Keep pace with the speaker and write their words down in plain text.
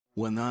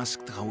When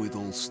asked how it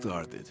all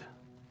started,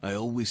 I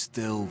always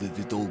tell that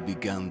it all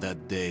began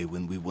that day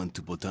when we went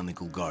to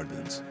botanical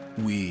gardens.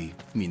 We,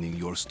 meaning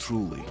yours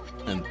truly,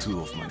 and two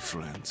of my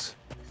friends.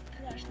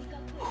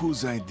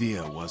 Whose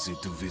idea was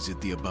it to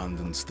visit the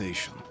abandoned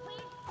station?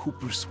 Who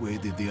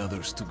persuaded the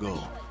others to go?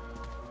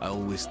 I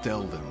always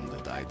tell them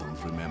that I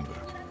don't remember.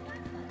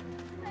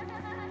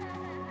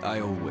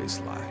 I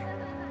always lie.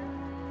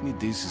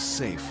 It is a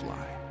safe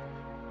lie.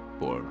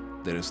 Or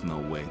there is no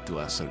way to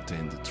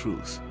ascertain the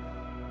truth.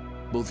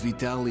 Both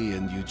Vitaly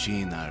and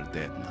Eugene are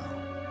dead now.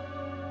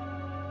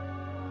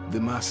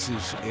 The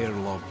massive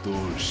airlock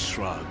doors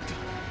shrugged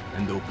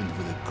and opened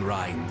with a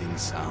grinding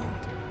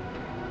sound,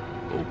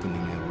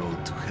 opening a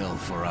road to hell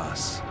for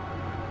us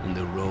and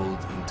a road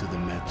into the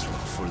metro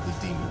for the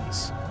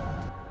demons.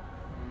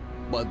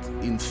 But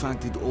in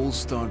fact, it all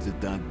started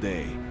that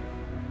day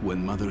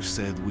when Mother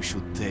said we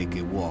should take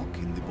a walk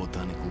in the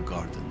botanical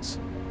gardens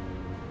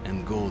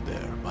and go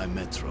there by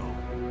metro.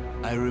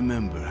 I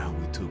remember how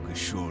we took a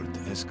short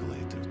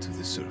escalator to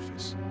the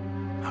surface,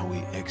 how we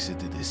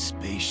exited a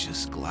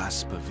spacious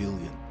glass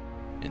pavilion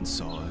and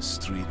saw a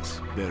street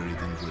buried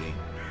in green.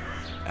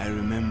 I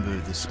remember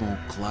the smoke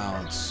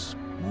clouds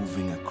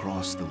moving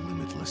across the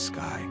limitless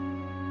sky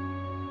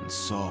and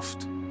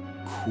soft,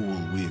 cool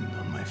wind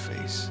on my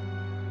face.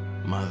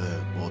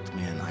 Mother bought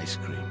me an ice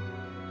cream.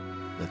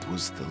 That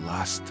was the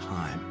last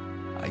time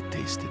I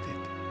tasted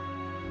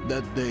it.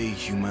 That day,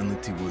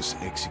 humanity was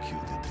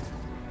executed.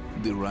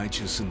 The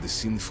righteous and the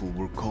sinful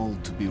were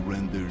called to be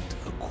rendered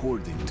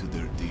according to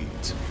their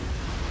deeds.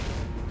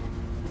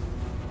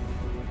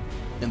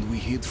 And we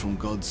hid from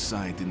God's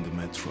sight in the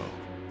metro.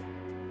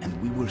 And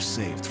we were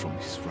saved from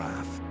his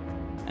wrath.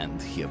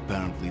 And he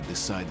apparently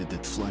decided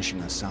that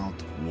fleshing us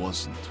out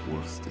wasn't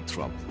worth the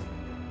trouble.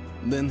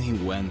 Then he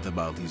went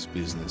about his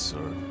business,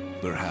 or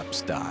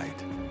perhaps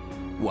died,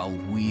 while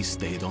we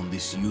stayed on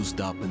this used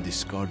up and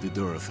discarded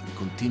earth and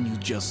continued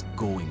just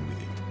going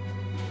with it,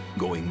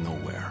 going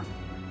nowhere.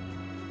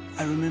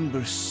 I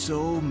remember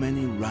so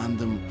many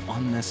random,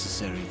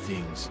 unnecessary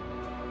things,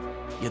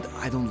 yet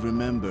I don't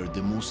remember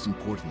the most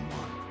important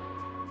one.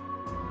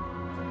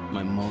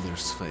 My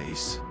mother's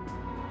face.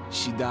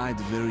 She died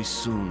very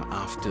soon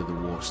after the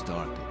war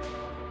started.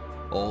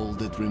 All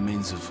that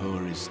remains of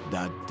her is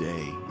that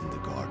day in the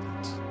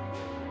gardens.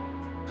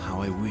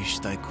 How I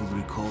wished I could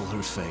recall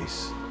her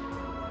face.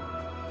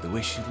 The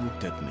way she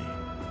looked at me.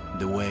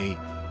 The way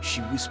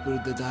she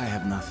whispered that I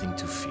have nothing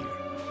to fear.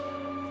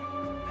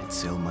 I'd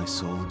sell my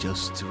soul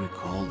just to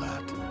recall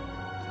that.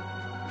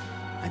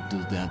 I'd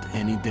do that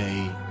any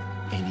day,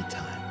 any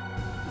time.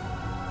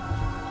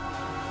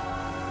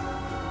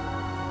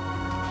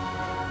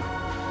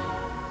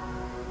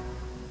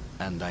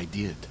 And I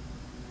did.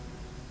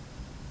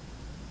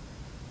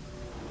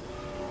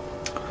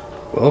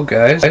 Well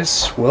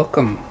guys,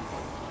 welcome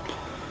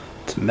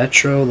to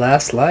Metro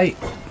Last Light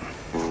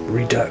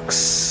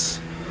Redux,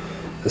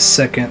 the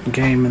second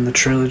game in the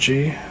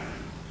trilogy.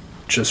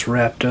 Just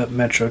wrapped up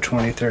Metro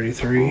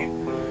 2033,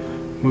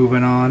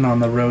 moving on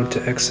the road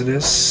to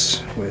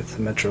Exodus with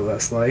Metro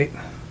Last Light.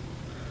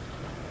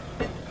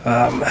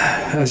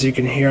 As you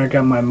can hear, I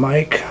got my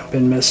mic.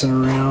 Been messing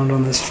around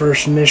on this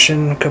first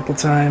mission a couple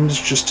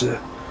times just to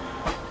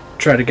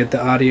try to get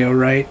the audio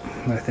right.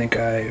 I think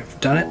I've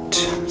done it,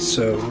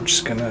 so we're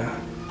just gonna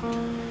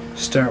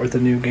start with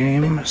a new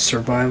game.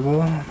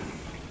 Survival.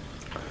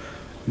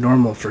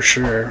 Normal for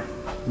sure.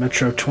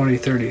 Metro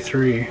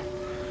 2033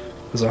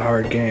 was a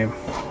hard game.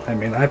 I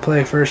mean, I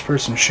play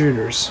first-person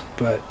shooters,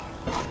 but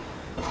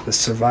the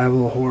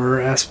survival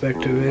horror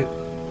aspect of it,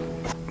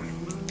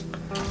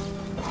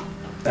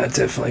 that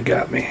definitely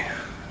got me.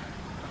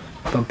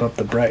 Bump up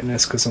the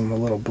brightness because I'm a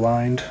little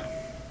blind.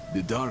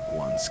 The Dark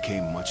Ones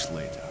came much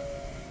later,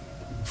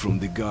 from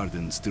the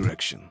garden's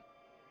direction.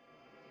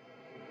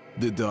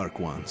 The Dark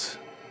Ones,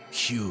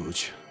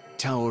 huge,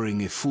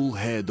 towering a full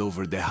head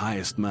over the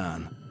highest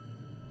man.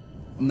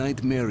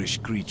 Nightmarish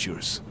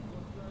creatures,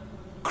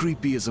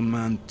 creepy as a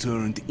man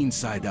turned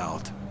inside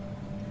out.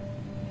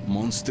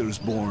 Monsters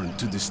born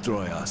to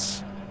destroy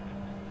us.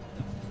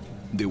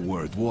 The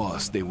word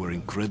was they were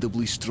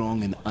incredibly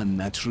strong and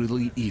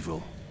unnaturally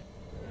evil.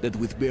 That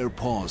with bare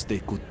paws they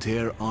could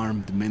tear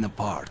armed men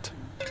apart.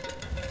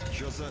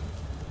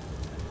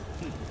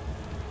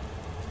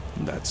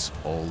 That's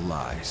all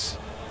lies.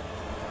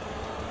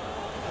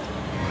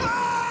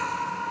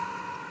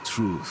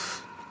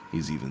 Truth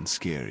is even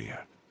scarier.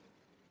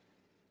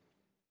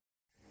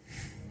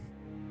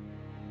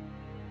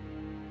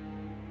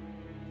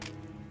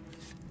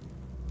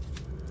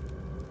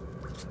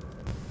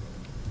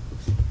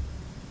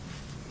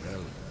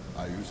 Well,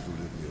 I used to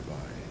live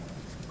nearby.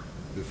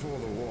 Before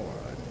the war,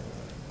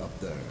 up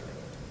there.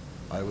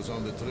 I was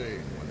on the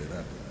train when it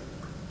happened.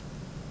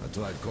 I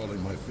tried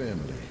calling my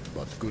family,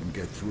 but couldn't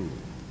get through.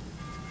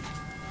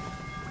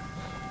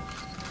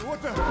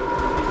 What the?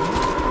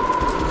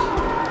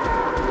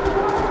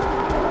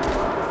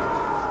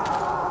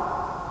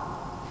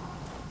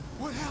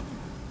 What happened?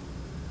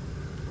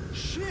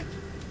 Shit!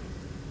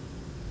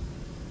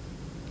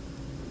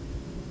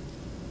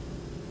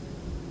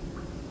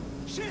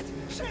 Shit!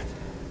 Shit!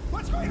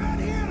 What's going on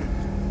here?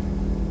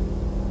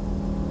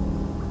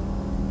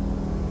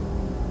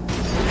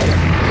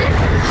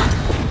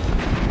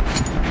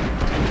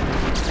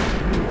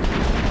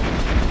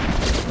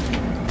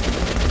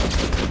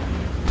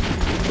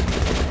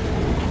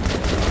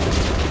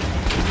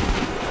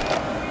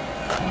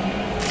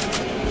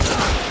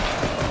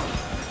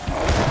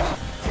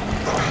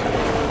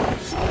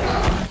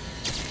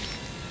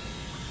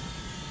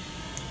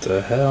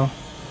 The hell?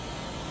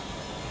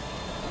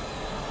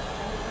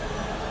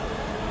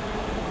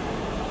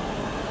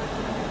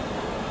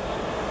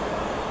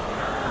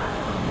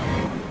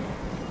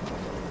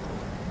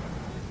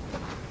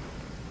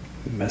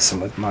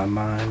 Messing with my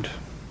mind.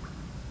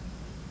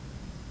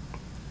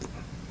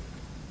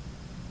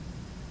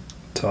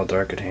 Tall,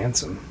 dark, and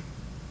handsome.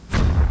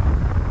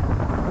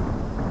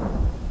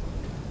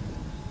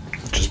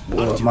 Just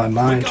blew up my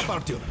mind. Wake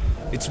up, Artyom.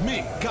 It's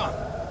me, Khan.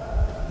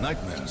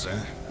 Nightmares,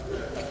 eh?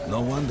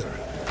 No wonder,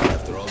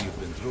 after all you've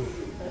been through.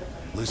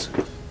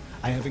 Listen,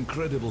 I have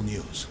incredible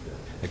news.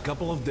 A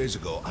couple of days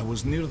ago, I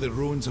was near the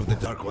ruins of the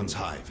Dark One's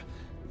hive,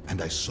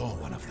 and I saw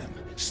one of them,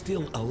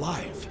 still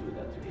alive.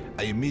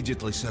 I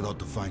immediately set out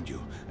to find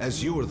you,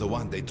 as you were the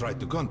one they tried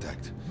to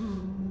contact,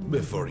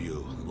 before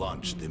you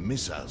launched the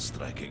missile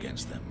strike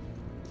against them.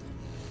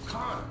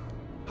 Khan,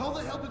 how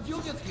the hell did you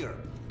get here?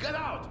 Get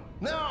out,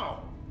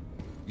 now!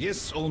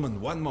 Yes,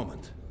 Ullman, one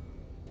moment.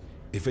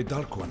 If a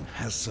Dark One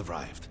has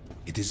survived,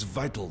 it is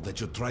vital that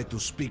you try to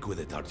speak with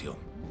it, Artyom.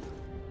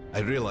 I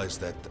realize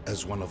that,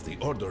 as one of the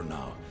Order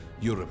now,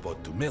 you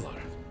report to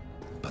Miller.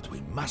 But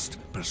we must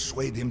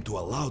persuade him to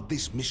allow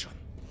this mission.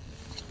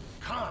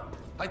 Khan,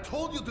 I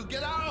told you to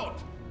get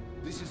out!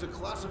 This is a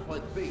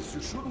classified base.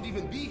 You shouldn't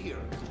even be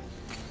here.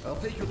 I'll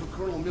take you to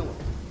Colonel Miller.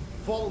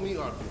 Follow me,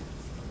 Artyom.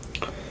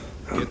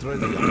 Get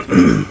ready,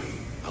 Artyom.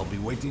 I'll be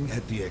waiting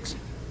at the exit.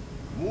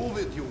 Move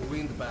it, you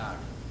windbag.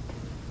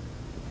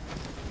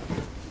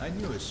 I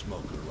knew a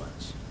smoker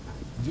once.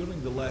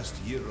 During the last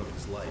year of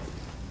his life,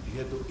 he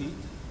had to eat,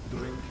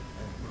 drink,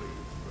 and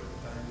breathe for a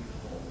tiny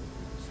hole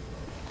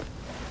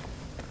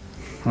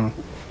in his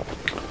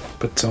throat.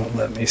 But don't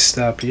let me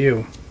stop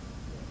you.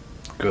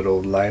 Good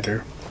old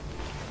lighter.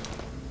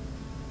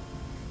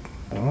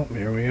 Well,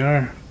 here we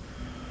are.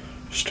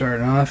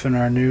 Starting off in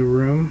our new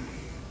room,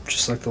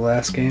 just like the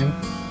last game.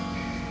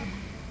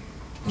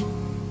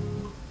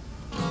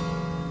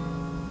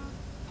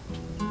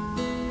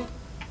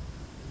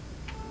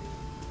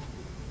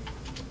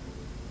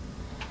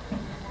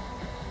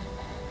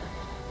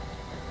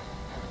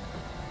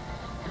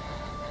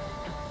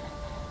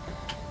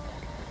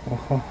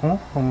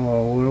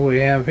 Oh, what do we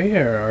have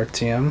here,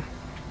 RTM?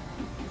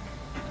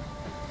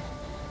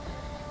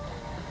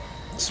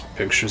 Some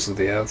pictures of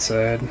the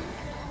outside.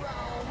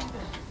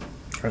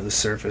 Or the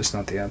surface,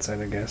 not the outside,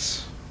 I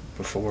guess.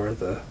 Before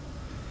the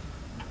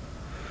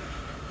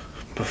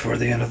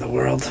end of the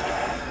world.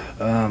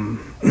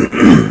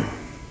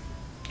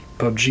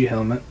 PUBG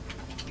helmet.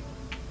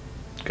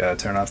 Gotta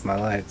turn off my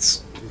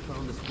lights. We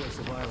found this place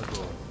a while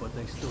ago, but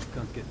I still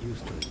can't get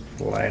used to it.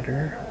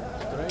 Lighter.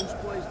 Strange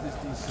place, this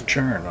DC.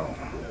 Journal.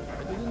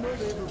 I didn't know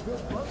they ever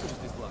built bunkers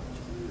this large.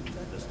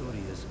 The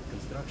story is,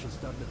 construction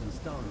started in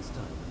Stalin's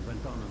time and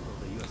went on until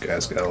the US.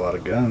 Guy's got a lot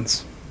of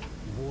guns.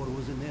 War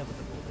was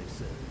inevitable, they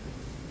said.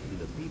 And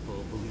the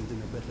people believed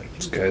in a better future.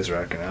 This guy's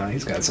rocking out.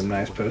 He's got some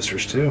nice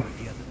posters too.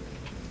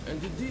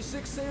 And did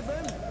D6 save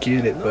them?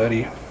 Get it,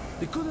 buddy.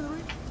 They couldn't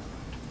read.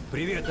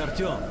 Привет,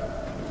 Artyom.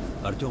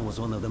 Artyom was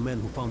one of the men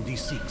who found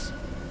D6.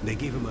 They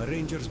gave him a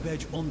ranger's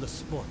badge on the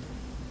spot.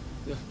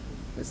 Yeah,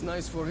 it's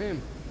nice for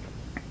him.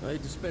 I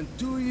had to spend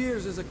 2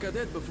 years as a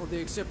cadet before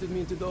they accepted me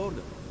into the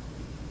Order.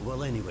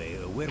 Well, anyway,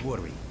 where were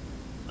we?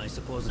 I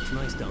suppose it's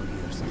nice down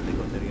here since they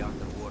got the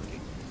reactor working.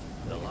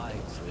 The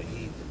lights, the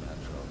heat,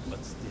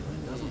 but still,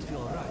 it doesn't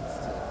feel right.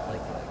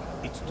 Like,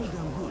 it's too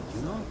damn good,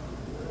 you know?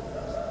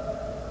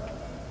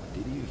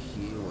 Did you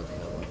hear what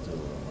happened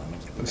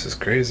to This is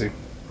crazy.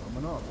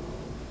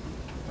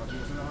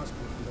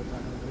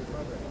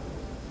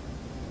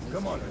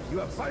 Come on, you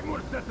have 5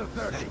 more sets of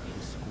 30.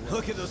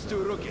 Look at those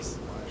two rookies.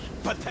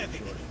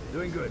 Pathetic.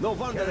 Doing good. No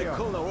wonder the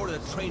Colonel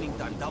ordered training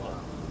time double.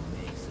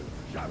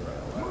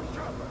 Move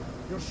sharper.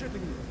 You're shitting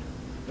me.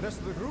 The rest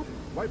of the group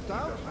wiped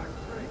out?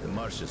 The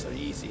marshes are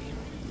easy.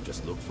 You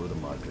just look for the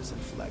markers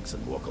and flags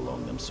and walk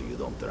along them so you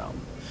don't drown.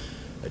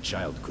 A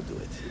child could do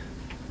it.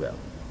 Well,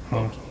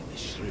 okay, the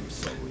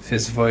shrimps always...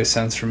 His voice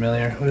sounds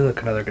familiar. Oh,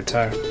 look, another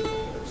guitar.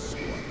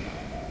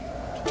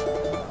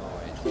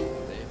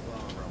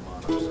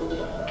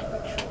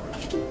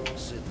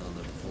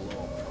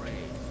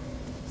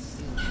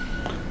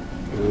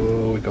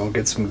 Ooh, we gonna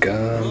get some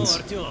guns.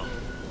 Oh, Artyom.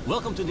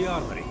 Welcome to the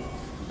armory.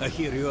 I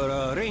hear you're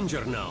a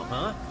ranger now,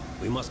 huh?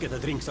 We must get a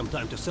drink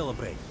sometime to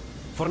celebrate.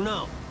 For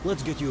now,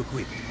 let's get you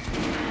equipped.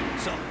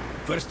 So,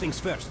 first things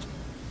first.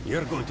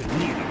 You're going to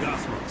need a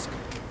gas mask.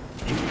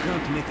 You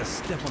can't make a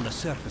step on the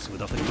surface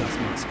without a gas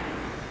mask.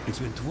 It's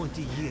been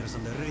 20 years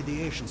and the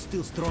radiation's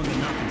still strong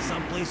enough in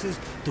some places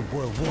to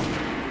boil water.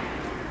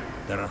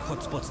 There are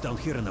hot spots down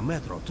here in the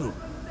metro, too.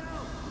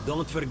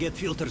 don't forget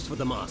filters for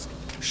the mask.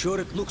 Sure,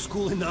 it looks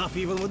cool enough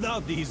even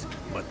without these,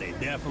 but they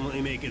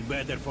definitely make it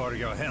better for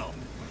your health.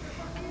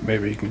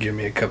 Maybe you can give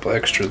me a couple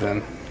extra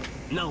then.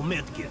 Now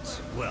medkits.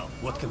 Well,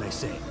 what can I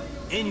say?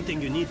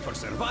 Anything you need for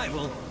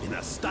survival in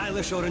a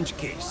stylish orange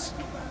case.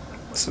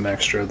 Some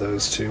extra of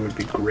those too would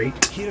be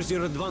great. Here's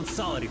your advance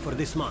salary for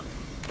this month.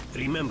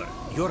 Remember,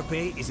 your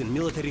pay is in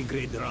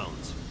military-grade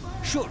rounds.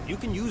 Sure, you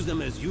can use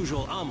them as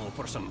usual ammo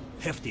for some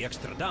hefty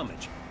extra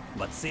damage,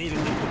 but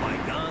saving them to buy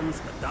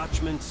guns,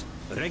 attachments,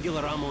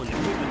 regular ammo and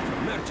equipment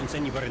from merchants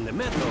anywhere in the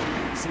metro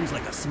seems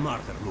like a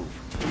smarter move.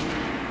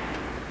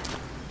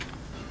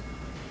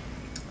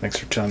 Thanks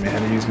for telling me how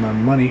to use my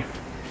money.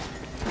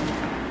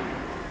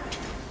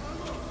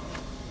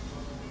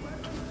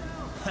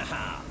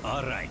 Haha,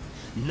 alright.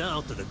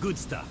 Now to the good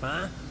stuff,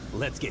 huh?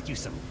 Let's get you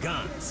some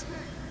guns.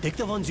 Take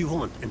the ones you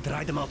want and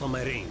try them out on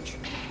my range.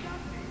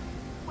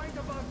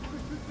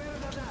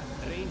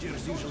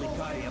 Rangers usually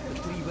carry up to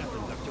 3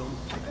 weapons, Artyom.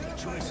 The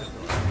choice of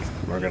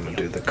those. We're gonna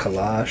do the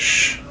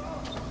Kalash.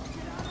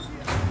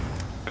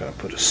 Gonna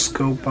put a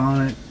scope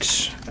on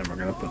it, and we're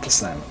gonna put the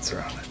silencer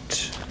on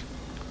it.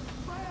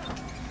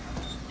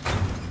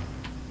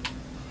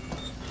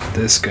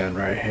 This gun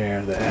right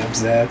here, the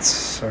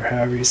Abzats, or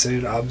however you say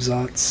it,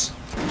 Abzats.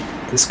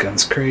 This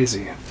gun's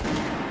crazy.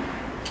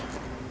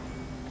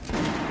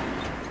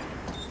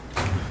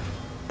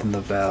 Then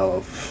the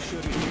valve.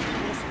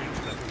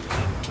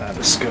 Add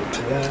a scope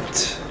to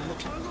that.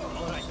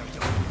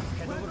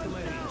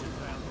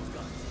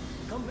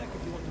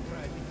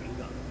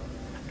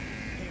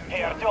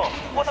 Hey Artyom,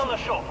 put on the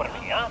show for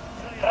me, huh?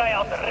 Try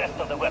out the rest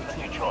of the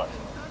weapons you chose.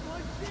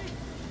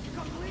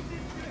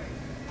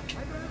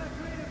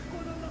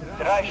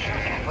 Try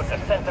shooting for the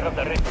center of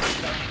the ring.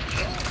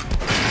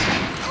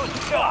 Good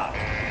job!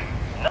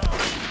 Now,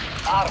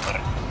 armor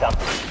dump.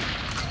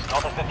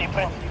 Notice the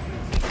difference?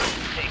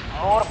 Take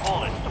more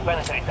bullets to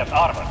penetrate that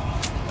armor.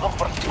 Look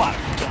for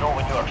sparks to know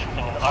when you are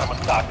shooting an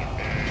armored target.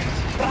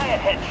 Try a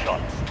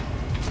headshot.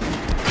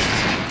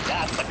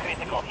 That's a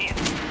critical hit.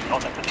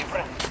 Notice the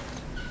difference?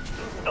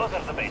 Those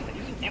are the basics.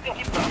 You can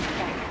keep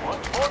practicing if you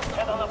want, or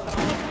head on up to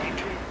the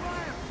street.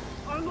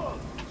 Unload!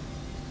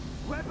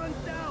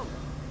 Weapons down!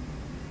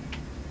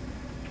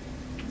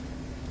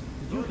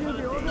 You hear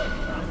the order?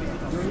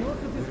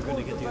 We're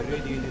gonna get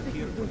irradiated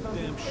here for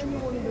damn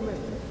sure.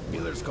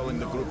 Miller's calling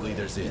the group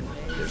leaders in.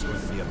 There's going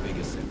to be a big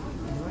assembly.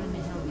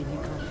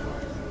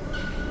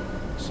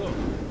 So,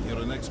 you're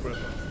an expert.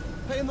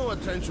 Pay no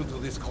attention to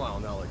this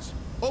clown, Alex.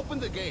 Open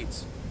the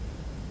gates.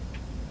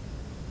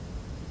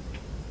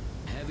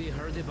 Have you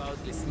heard about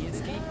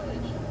Lesnitsky?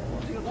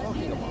 What are you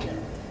talking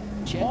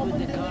about? Check with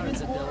the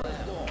guards at the lab.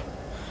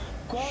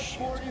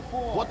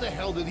 What the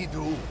hell did he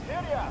do?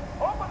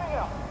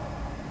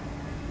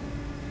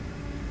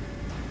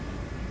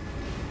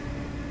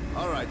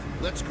 All right,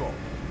 let's go.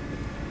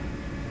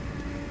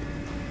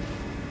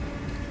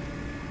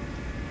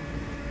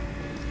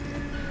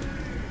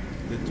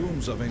 The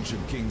tombs of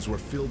ancient kings were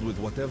filled with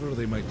whatever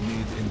they might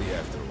need in the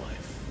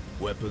afterlife.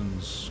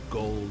 Weapons,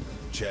 gold,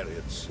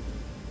 chariots.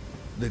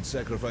 They'd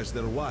sacrifice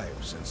their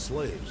wives and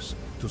slaves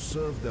to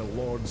serve their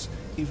lords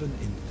even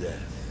in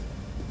death.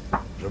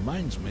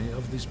 Reminds me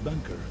of this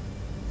bunker.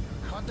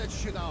 Cut that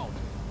shit out.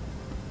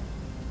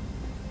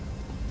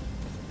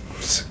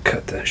 Just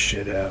cut that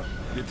shit out.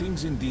 The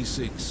things in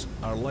D6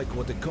 are like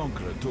what the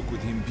Conqueror took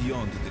with him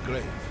beyond the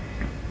grave.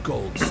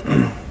 Gold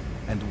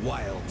and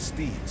wild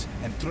steeds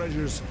and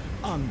treasures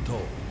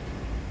untold.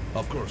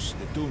 Of course,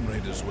 the Tomb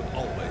Raiders would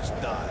always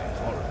die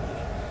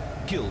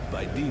horribly, killed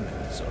by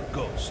demons or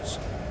ghosts,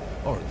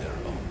 or their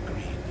own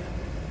greed.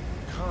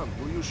 Khan,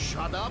 will you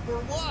shut up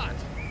or what?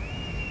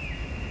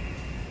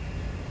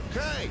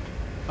 Hey,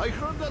 I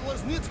heard that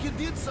Lesnitsky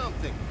did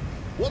something.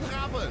 What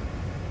happened?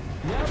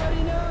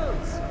 Nobody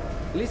knows.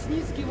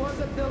 Lesnitsky was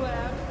at the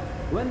lab.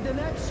 When the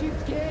next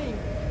shift came,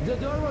 the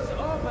door was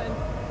open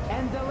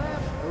and the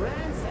lab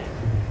ransacked.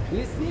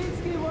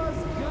 Lesnitsky was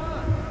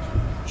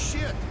gone.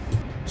 Shit.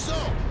 So,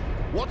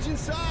 what's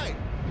inside?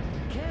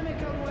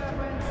 Chemical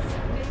weapons,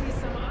 maybe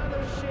some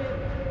other shit.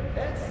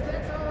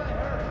 That's all I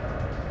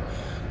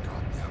heard.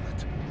 God damn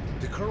it.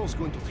 The Colonel's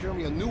going to tear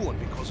me a new one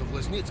because of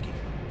Lesnitsky.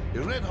 A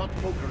red-hot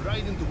poker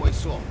right into my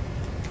soul.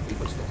 If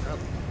I still have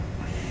it.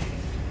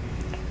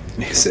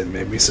 He said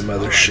maybe some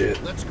other Right,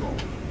 shit. let's go.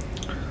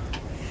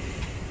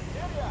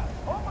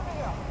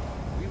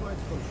 We might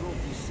control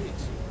D6,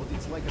 but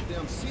it's like a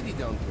damn city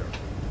down here.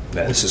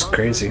 Yeah, this is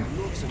crazy.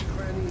 Nooks and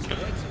crannies,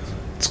 exits.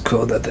 It's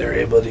cool that they're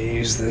able to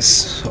use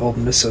this old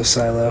miso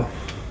silo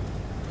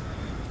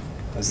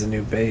as the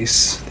new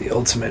base, the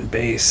ultimate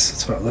base.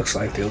 That's what it looks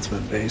like, the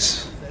ultimate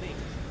base.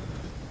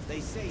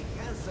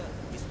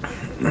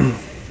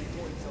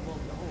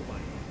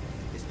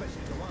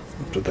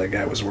 That's what that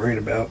guy was worried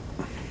about.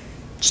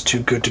 It's too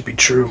good to be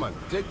true. Come on,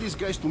 take these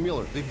guys to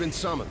Miller. They've been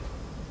summoned.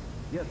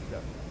 Yes,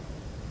 sir.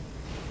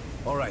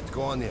 All right,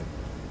 go on in.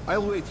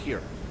 I'll wait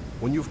here.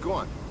 When you've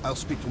gone, I'll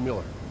speak to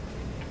Miller.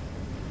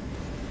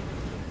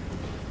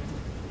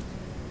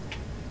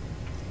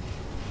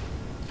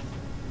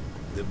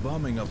 The the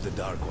bombing of the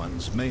Dark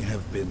Ones may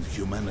have been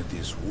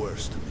humanity's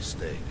worst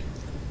mistake.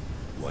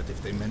 What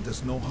if they meant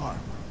us no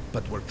harm,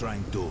 but were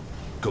trying to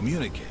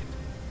communicate?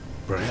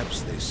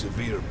 Perhaps the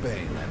severe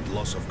pain and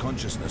loss of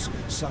consciousness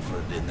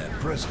suffered in their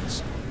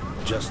presence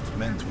just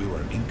meant we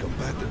were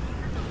incompatible.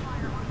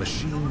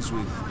 Machines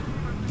with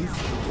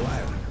different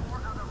wiring.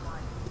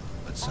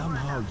 But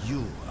somehow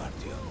you,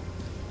 Artyom,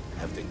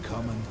 have the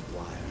common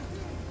wire.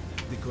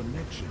 The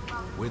connection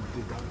with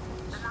the Dark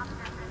Ones.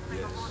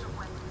 Yes,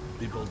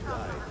 people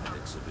died at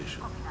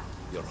Exhibition,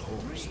 your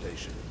home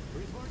station.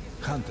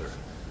 Hunter,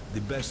 the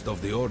best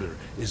of the Order,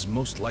 is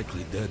most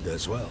likely dead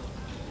as well.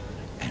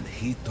 And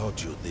he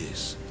taught you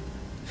this.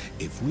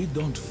 If we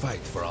don't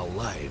fight for our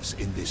lives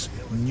in this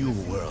new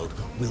world,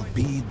 we'll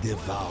be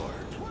devoured.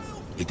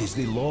 It is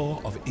the law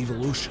of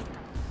evolution.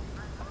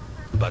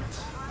 But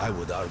I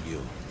would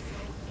argue,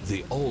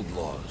 the old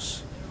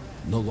laws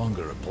no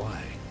longer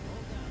apply.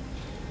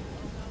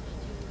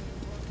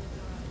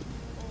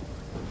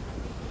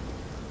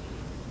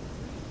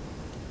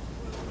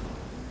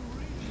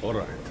 All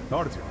right,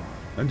 Artyom.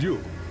 And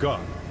you,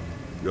 Khan,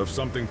 you have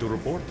something to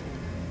report?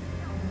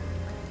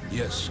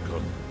 Yes,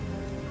 Colonel.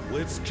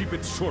 Let's keep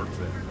it short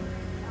then.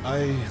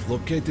 I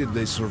located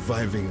the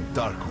surviving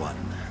Dark One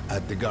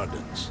at the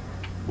gardens.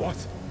 What?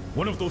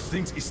 One of those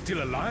things is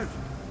still alive?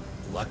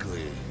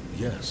 Luckily,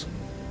 yes.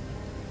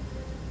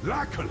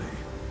 Luckily?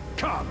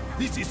 Khan,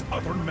 this is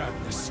utter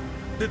madness.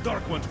 The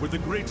Dark Ones were the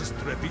greatest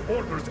threat the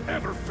Order's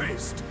ever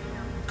faced.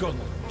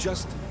 Colonel,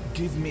 just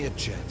give me a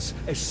chance.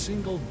 A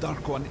single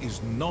Dark One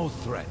is no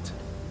threat.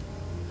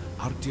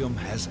 Artyom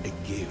has a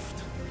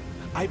gift.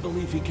 I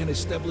believe he can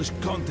establish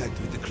contact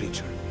with the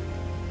creature.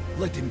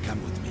 Let him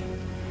come with me.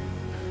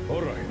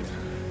 All right.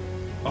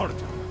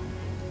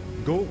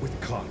 Artyom, go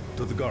with Khan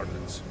to the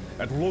gardens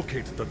and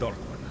locate the Dark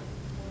One.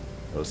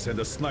 I'll send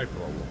a sniper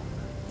along.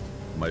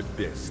 My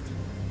best.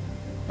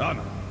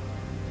 Anna.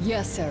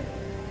 Yes, sir.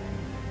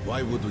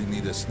 Why would we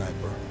need a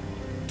sniper?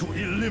 To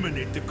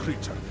eliminate the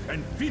creature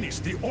and finish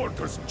the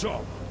Order's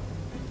job.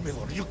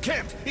 Miller, you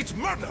can't! It's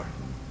murder!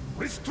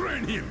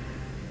 Restrain him!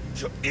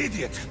 You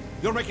idiot!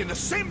 You're making the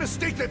same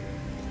mistake that...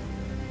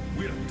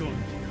 We're done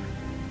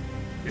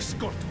here.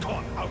 Escort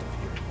Khan out of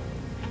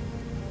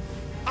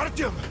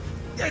here. Artyom!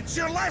 It's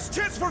your last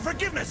chance for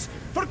forgiveness!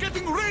 For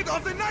getting rid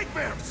of the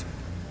nightmares!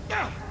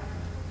 Ah!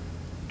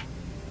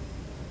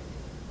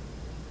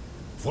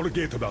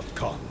 Forget about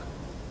Khan.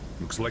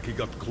 Looks like he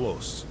got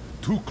close.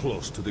 Too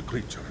close to the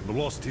creature and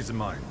lost his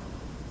mind.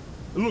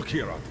 Look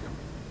here, Artyom.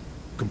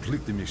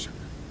 Complete the mission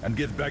and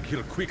get back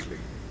here quickly.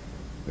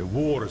 A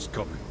war is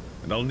coming,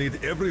 and I'll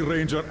need every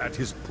ranger at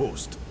his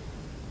post.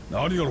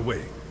 Now on your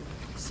way.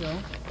 So,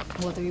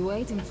 what are you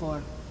waiting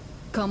for?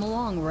 Come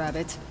along,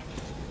 Rabbit.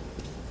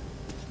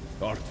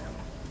 Artyom,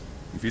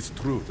 if it's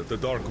true that the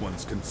Dark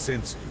Ones can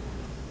sense you,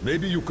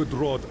 maybe you could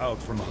draw it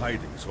out from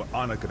hiding so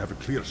Anna can have a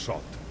clear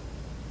shot.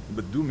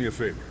 But do me a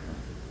favor.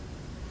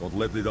 Don't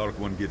let the Dark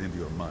One get into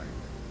your mind,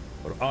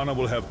 or Anna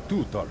will have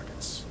 2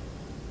 targets.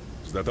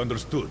 Is that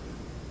understood?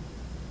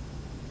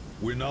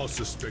 We now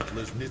suspect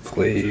Lesnitsky.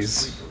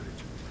 Please.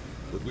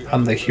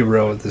 I'm the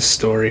hero of this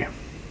story.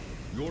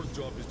 Your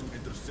job is to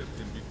intercept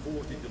him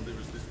before he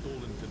delivers the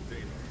stolen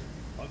container.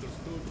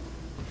 Understood?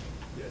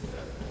 Yes,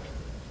 sir.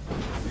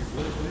 If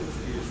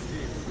Lesnitsky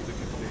escapes with the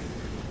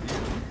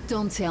container...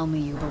 Don't tell me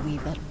you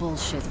believe that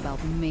bullshit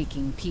about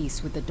making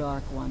peace with the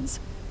Dark Ones.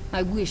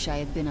 I wish I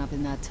had been up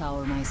in that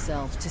tower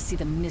myself to see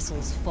the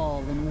missiles fall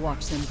and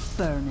watch them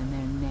burn in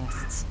their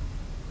nests.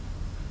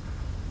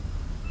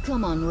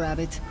 Come on,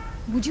 Rabbit.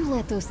 Would you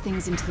let those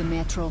things into the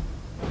metro?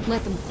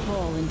 Let them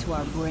crawl into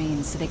our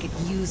brains so they could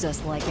use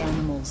us like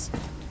animals.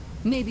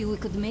 Maybe we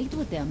could mate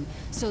with them,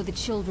 so the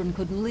children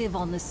could live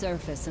on the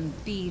surface and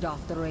feed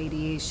off the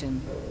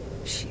radiation.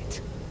 Shit.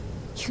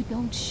 You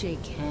don't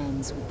shake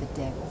hands with the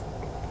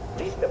devil.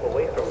 Please step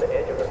away from the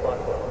edge of the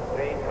platform.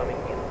 Train coming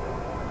in.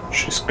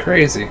 She's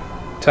crazy.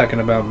 Talking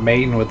about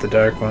mating with the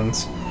Dark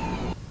Ones.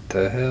 What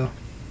the hell?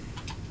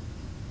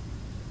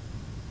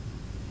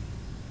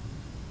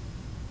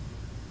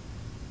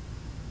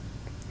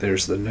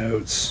 There's the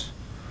notes.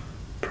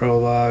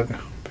 Prologue,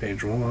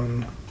 page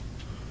 1,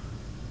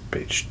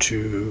 page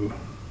 2,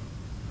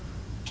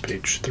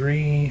 page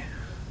 3,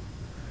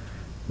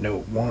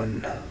 note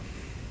 1.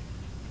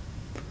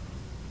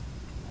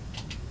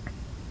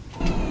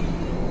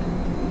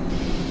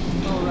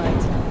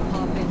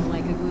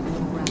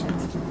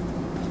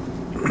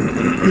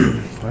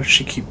 Why does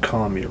she keep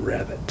calling me a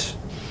rabbit?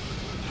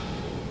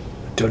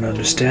 I don't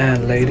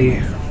understand,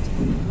 lady.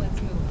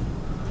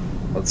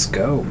 Let's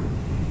go.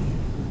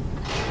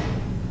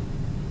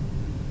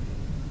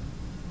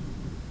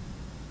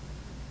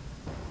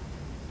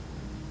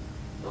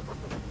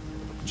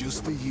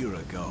 Just a year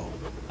ago,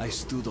 I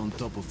stood on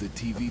top of the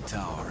TV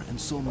tower and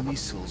saw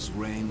missiles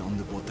rain on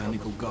the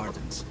botanical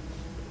gardens,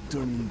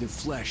 turning the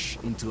flesh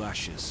into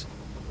ashes,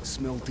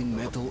 smelting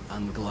metal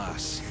and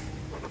glass.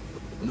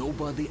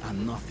 Nobody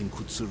and nothing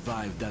could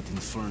survive that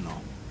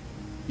inferno.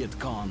 Yet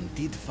Khan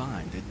did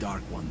find a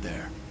Dark One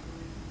there.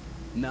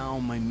 Now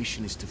my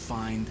mission is to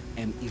find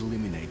and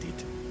eliminate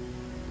it.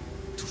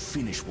 To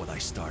finish what I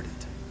started.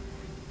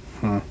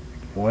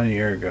 1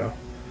 year ago.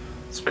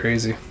 It's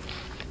crazy.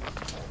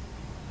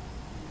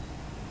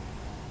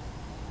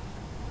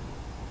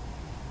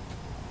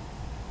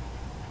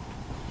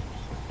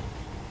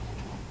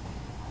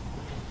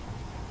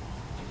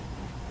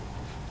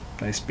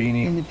 Nice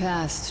beanie. In the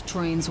past,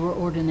 trains were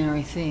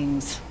ordinary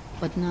things.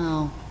 But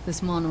now,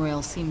 this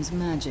monorail seems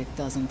magic,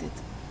 doesn't it?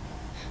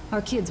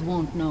 Our kids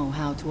won't know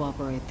how to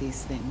operate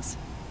these things.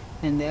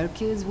 And their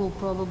kids will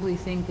probably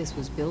think this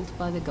was built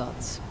by the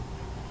gods.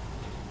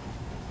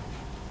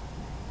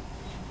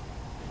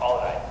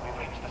 Alright, we've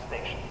reached the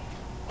station.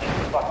 This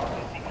is part of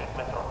the secret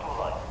Metro 2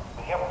 line.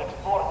 We have to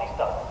explore these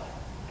tunnels.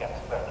 Can't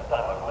spare the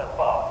time or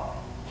manpower.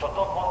 So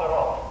don't wander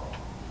off.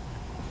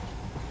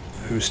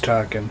 Who's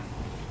talking?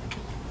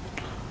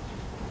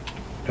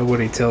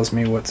 Nobody tells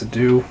me what to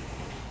do.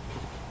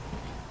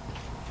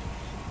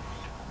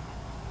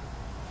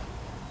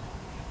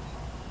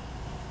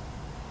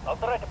 I'll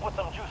try to put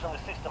some juice in the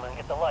system and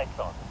get the lights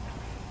on.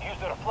 Use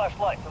your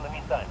flashlights in the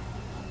meantime.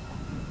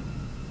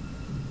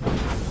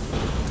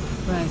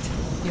 Right.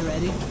 You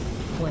ready?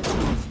 Let's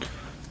move.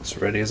 As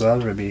ready as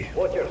I'll ever be.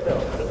 Watch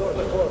yourself. The doors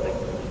are closing.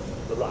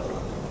 Good luck.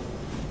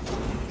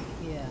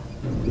 Yeah,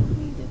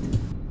 need it.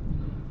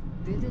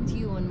 Didn't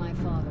you and my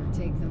father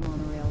take the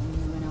monorail when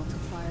we went out to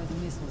fire the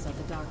missiles at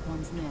the Dark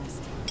One's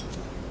nest?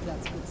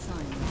 That's a good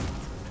sign, isn't it?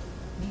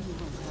 Maybe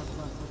we'll have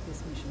luck with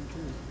this mission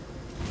too.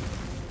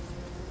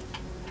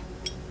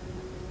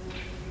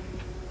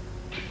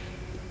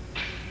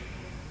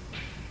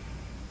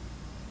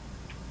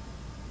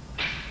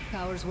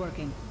 Power's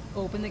working.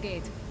 Open the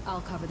gate.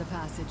 I'll cover the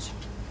passage.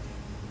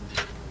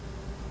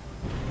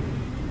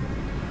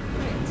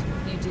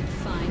 Great. You did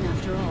fine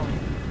after all.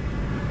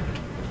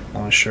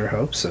 Well, I sure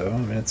hope so. I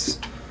mean, it's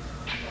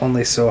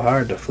only so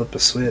hard to flip a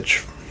switch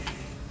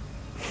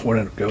when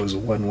it goes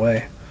one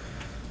way.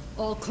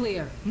 All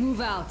clear. Move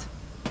out.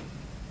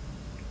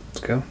 Let's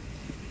go.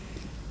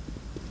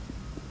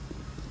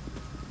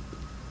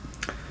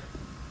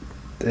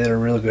 They did a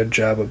real good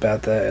job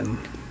about that in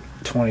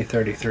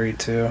 2033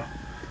 too.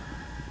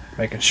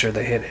 Making sure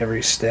they hit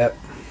every step.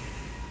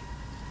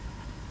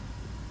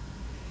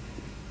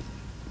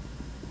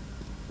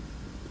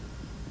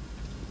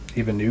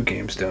 Even new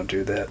games don't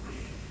do that.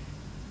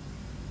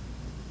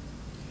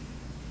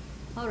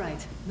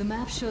 Alright, the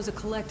map shows a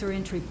collector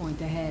entry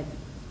point ahead.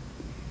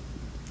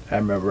 I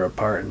remember a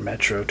part in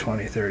Metro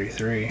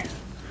 2033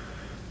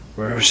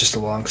 where it was just a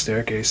long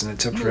staircase and it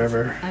took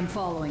forever I'm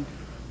following.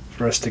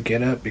 for us to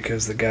get up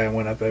because the guy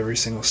went up every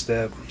single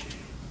step.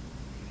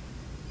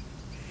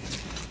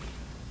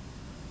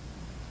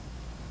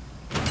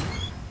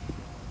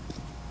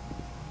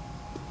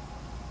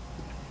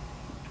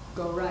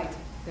 Go right.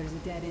 There's a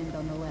dead end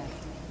on the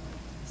left.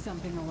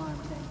 Something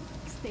alarmed them.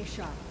 Stay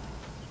sharp.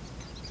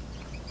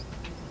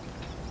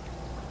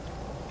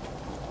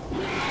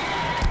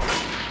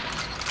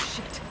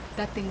 Shit,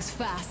 that thing's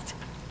fast.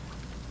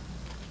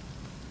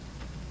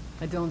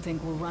 I don't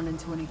think we'll run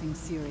into anything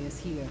serious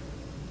here.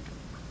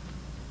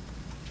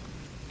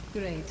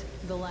 Great,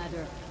 the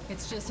ladder.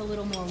 It's just a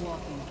little more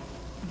walking.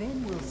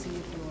 Then we'll see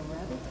if you're a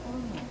rabbit or a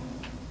man.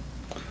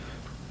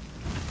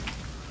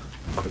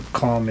 Quit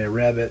calling me a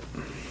rabbit.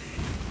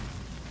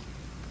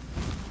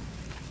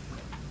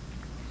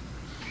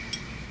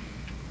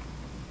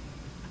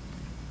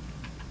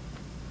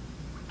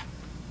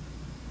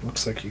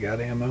 Looks like you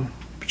got ammo,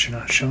 but you're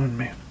not showing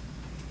me.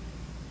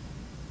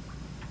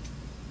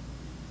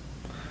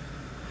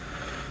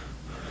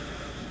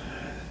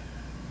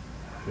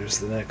 Here's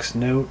the next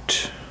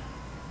note.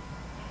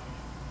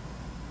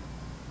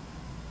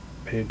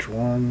 Page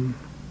 1.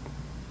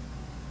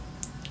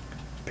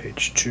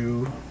 Page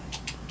 2.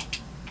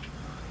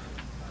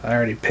 I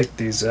already picked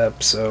these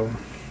up, so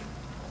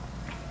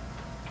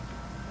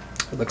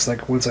it looks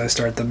like once I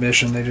start the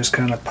mission, they just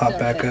kind of pop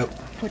back up.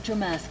 Put your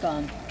mask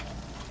on.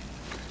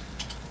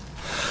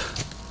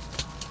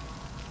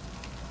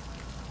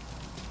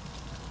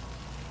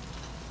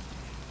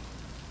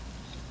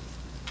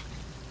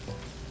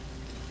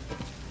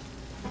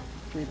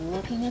 Quit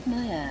looking at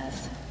my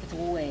ass. It's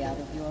way out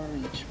of your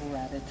reach,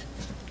 rabbit.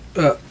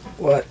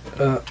 What?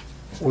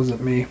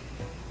 Wasn't me.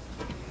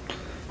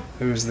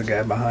 It was the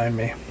guy behind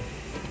me.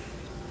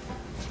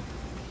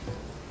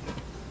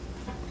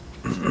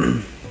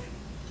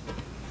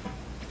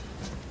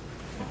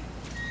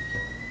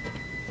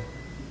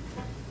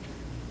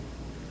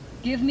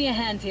 Give me a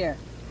hand here.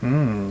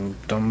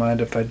 Don't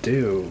mind if I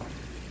do.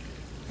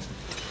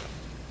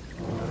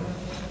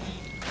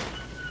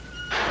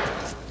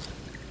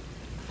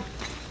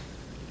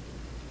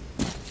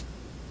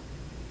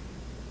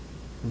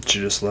 Don't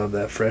you just love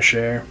that fresh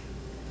air?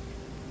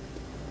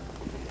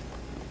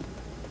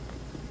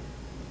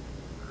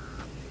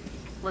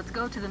 Let's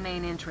go to the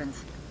main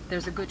entrance.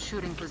 There's a good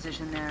shooting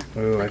position there.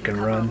 Ooh, I can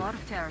run. A lot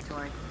of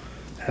territory.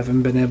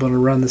 Haven't been able to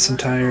run this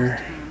entire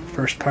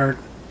first part.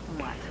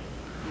 What?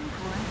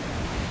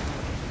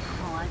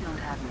 Well, I don't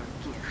have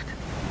your gift.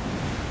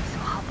 So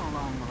hop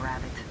along,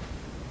 rabbit.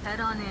 Head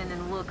on in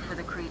and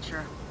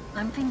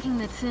I'm thinking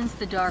that since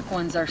the Dark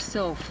Ones are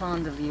so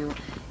fond of you,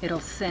 it'll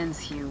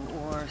sense you,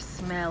 or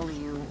smell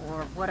you,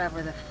 or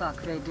whatever the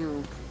fuck they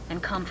do,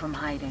 and come from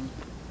hiding.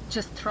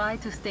 Just try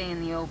to stay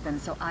in the open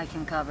so I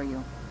can cover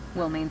you.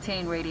 We'll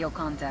maintain radio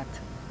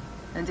contact.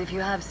 And if you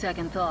have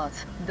second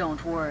thoughts,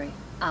 don't worry.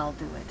 I'll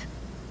do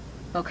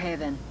it. Okay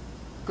then.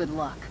 Good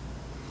luck.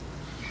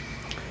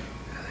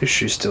 At least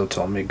she still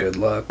told me good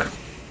luck.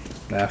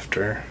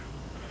 After.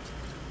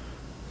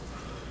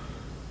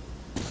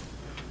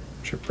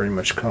 You're pretty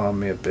much calling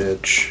me a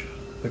bitch.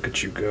 Look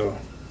at you go.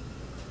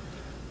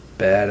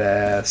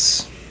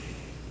 Badass.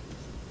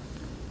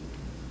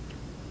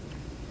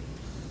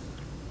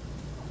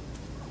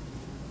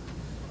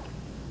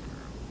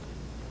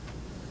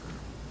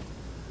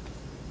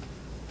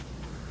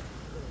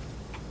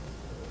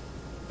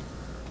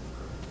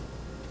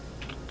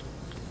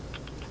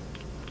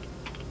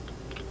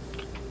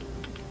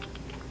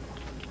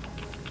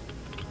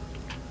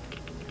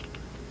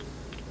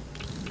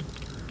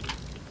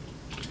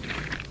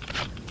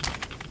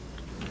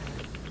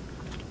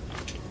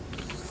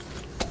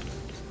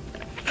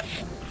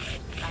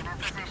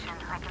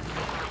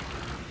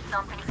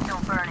 Something's still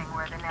burning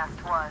where the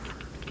nest was.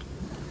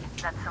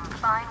 That's some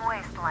fine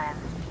wasteland.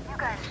 You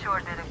guys sure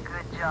did a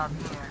good job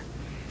here.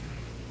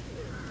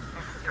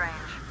 It's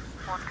strange.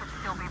 What could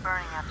still be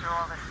burning after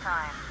all this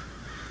time?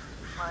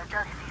 Well, it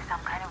does see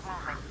some kind of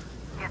movement.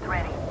 Get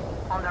ready.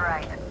 On the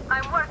right.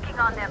 I'm working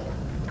on them.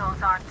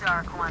 Those aren't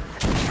Dark Ones.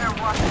 They're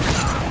watching.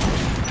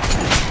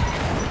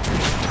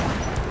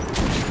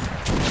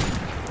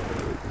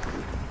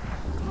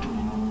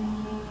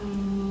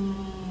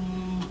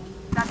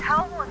 That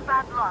howl was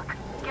bad luck.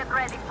 Get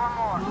ready for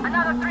more.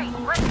 Another 3.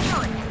 Let's do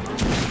it.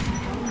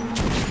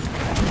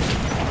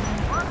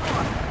 One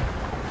more.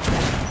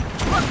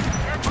 Look,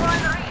 they're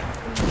drawing the reef.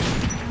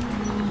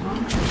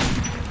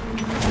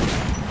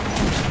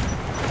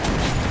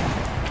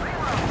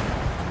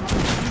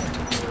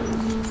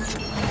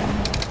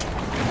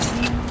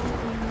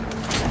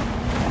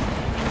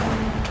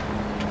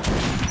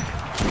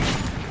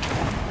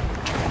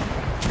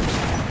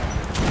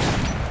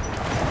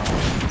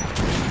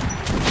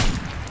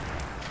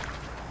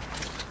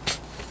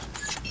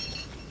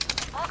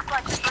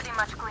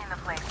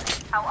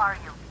 How are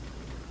you?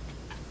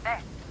 Hey,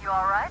 you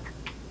alright?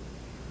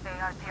 They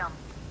are Tiam.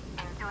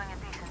 You're doing a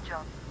decent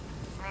job.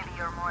 Maybe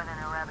you're more than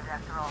a rabbit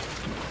after all.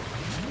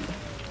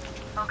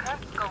 Okay,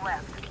 go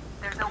left.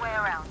 There's a way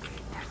around.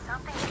 There's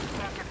something at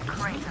the edge of the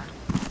crater.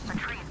 A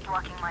tree's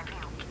blocking my view.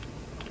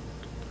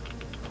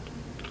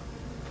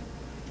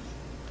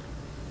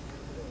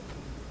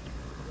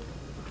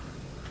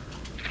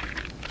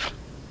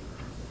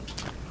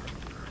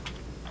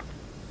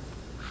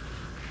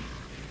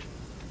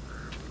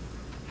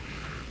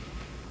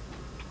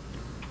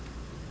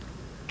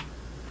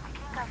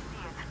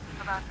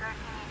 About 30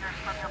 meters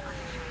from your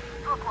position.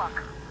 2 o'clock.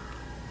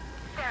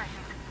 There it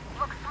is.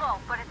 Looks small,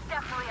 but it's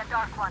definitely a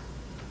Dark One.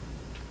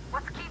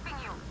 What's keeping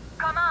you?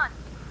 Come on!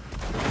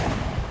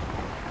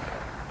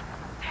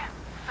 Damn,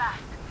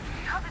 fast.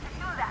 How did it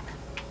do that?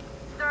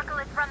 Circle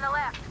it from the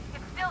left.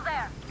 It's still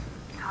there.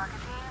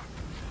 Targeting.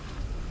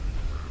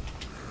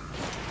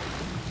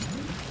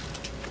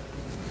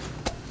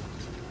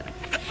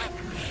 Wait.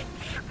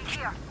 Should be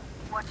here.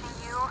 Watching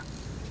you.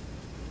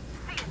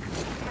 See it.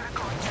 They're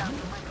going down.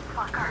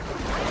 Fucker.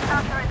 Please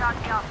capture it on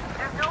the up.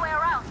 There's no way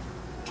around.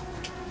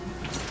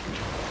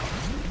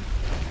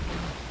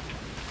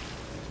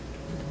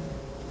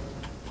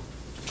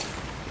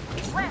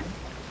 Left.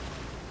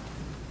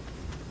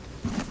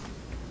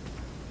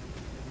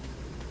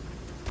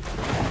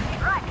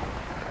 Right.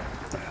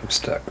 I'm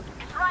stuck.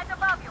 It's right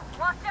above you.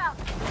 Watch out.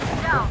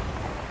 Down.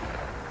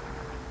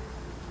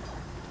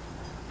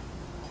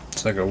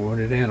 It's like a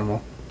wounded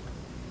animal.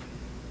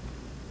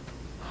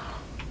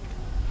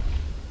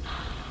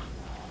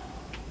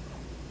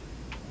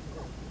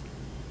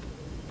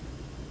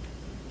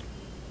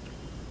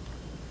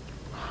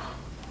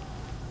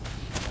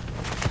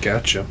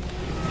 Gotcha.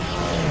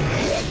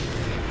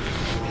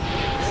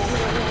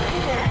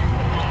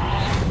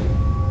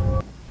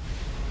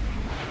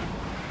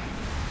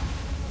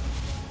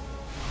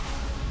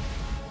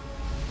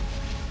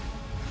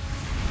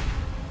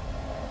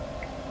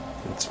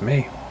 It's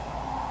me.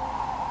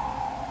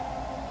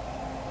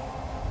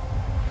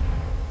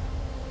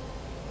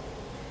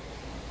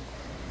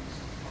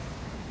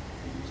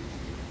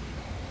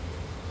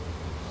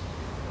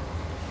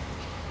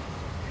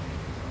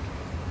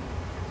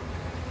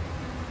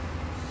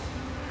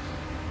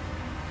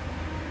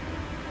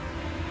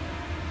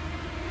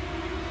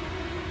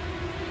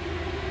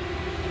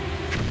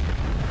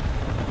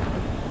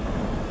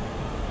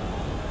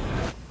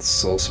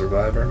 Soul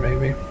Survivor,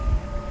 maybe?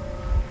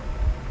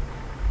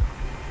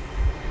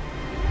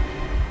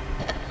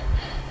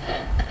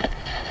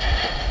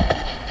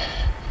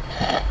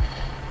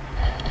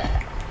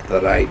 The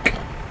Reich.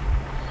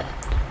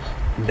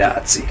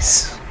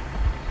 Nazis.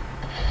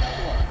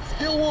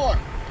 Still warm.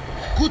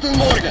 Guten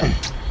Morgen.